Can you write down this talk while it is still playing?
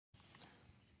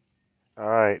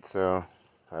Alright, so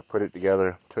I put it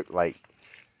together. Took like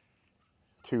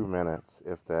 2 minutes,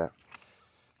 if that.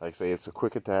 Like I say, it's a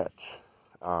quick attach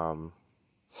um,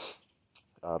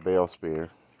 bale spear.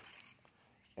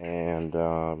 And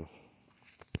I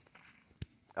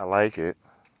like it.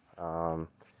 Um,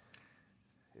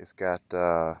 it's got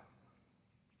a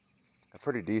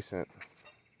pretty decent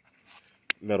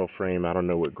metal frame. I don't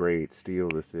know what grade steel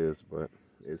this is, but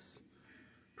it's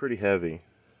pretty heavy.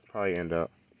 Probably end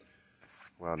up,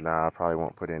 well, nah, I probably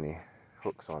won't put any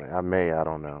hooks on it. I may, I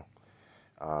don't know,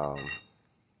 um,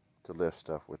 to lift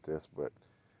stuff with this, but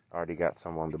I already got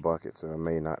some on the bucket, so I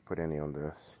may not put any on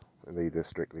this. I leave this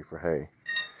strictly for hay.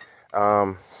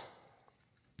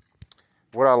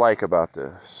 What I like about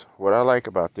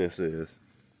this is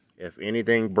if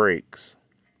anything breaks,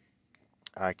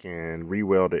 I can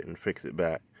re-weld it and fix it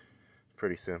back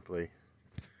pretty simply.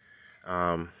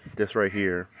 This right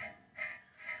here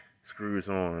screws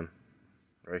on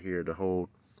right here to hold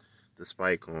the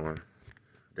spike on.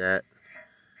 That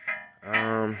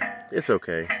it's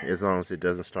okay as long as it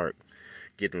doesn't start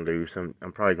getting loose. I'm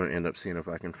probably going to end up seeing if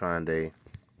I can find a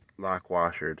lock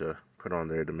washer to put on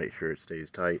there to make sure it stays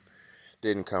tight.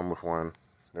 Didn't come with one,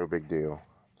 no big deal.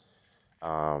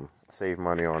 Save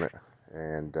money on it,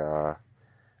 and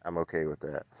I'm okay with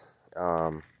that.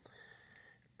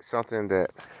 Something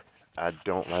that I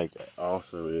don't like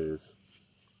also is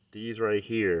these right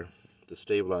here, the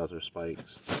stabilizer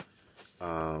spikes,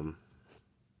 are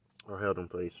held in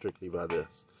place strictly by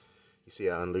this. You see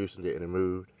I unloosened it and it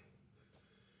moved.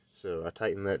 So I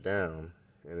tightened that down,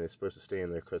 and it's supposed to stay in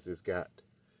there because it's got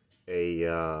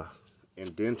a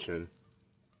indention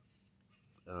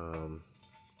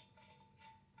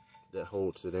that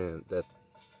holds it in. That,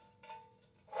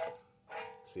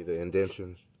 see the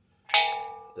indention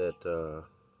that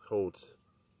holds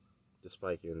the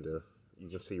spike into. You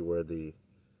can see where the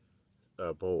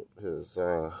bolt has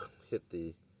hit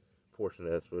the portion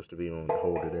that's supposed to be on to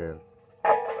hold it in.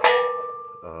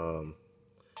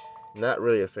 Not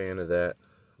really a fan of that,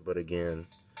 but again,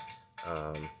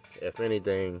 if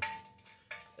anything,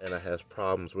 and it has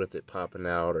problems with it popping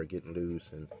out or getting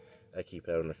loose, and I keep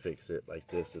having to fix it like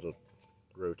this, it'll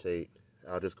rotate.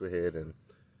 I'll just go ahead and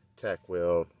tack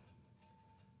weld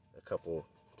a couple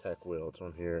tack welds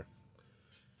on here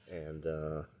and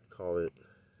call it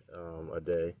a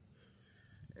day.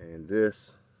 And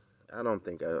this, I don't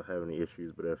think I'll have any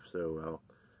issues, but if so, I'll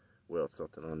weld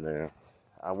something on there.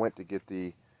 I went to get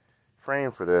the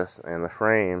frame for this, and the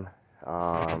frame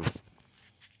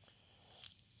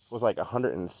was like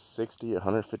 $160,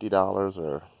 $150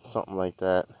 or something like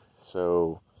that.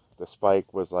 So the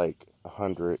spike was like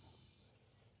 $100,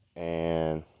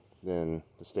 and then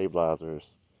the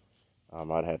stabilizers,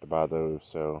 I'd have to buy those.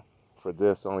 So for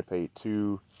this, I only paid I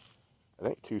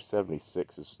think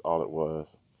 $276 is all it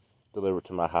was, delivered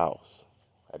to my house.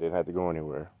 I didn't have to go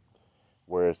anywhere.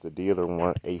 Whereas the dealer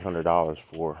wanted $800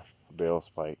 for bale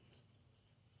spikes.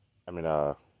 I mean,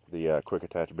 the quick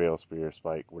attach bale spear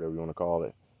spike, whatever you want to call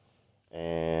it.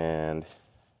 And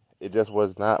it just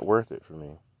was not worth it for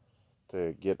me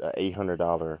to get an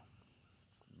 $800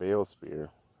 bale spear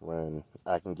when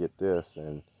I can get this,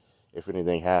 and if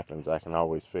anything happens, I can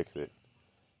always fix it.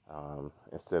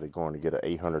 Instead of going to get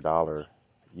an $800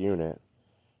 unit,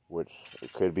 which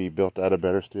it could be built out of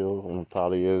better steel and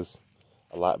probably is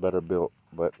a lot better built.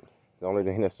 But the only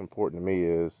thing that's important to me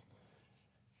is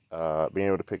being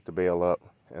able to pick the bale up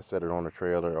and set it on the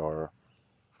trailer or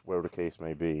whatever the case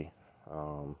may be.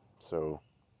 So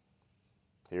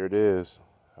here it is.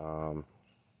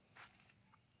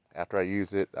 After I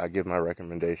use it, I give my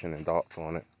recommendation and thoughts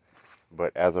on it.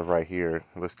 But as of right here,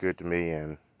 it looks good to me,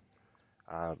 and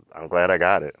I'm glad I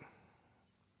got it.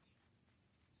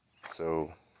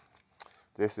 So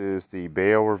this is the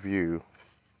bale review.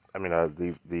 I mean,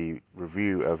 the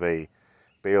review of a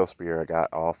bale spear I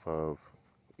got off of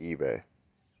eBay.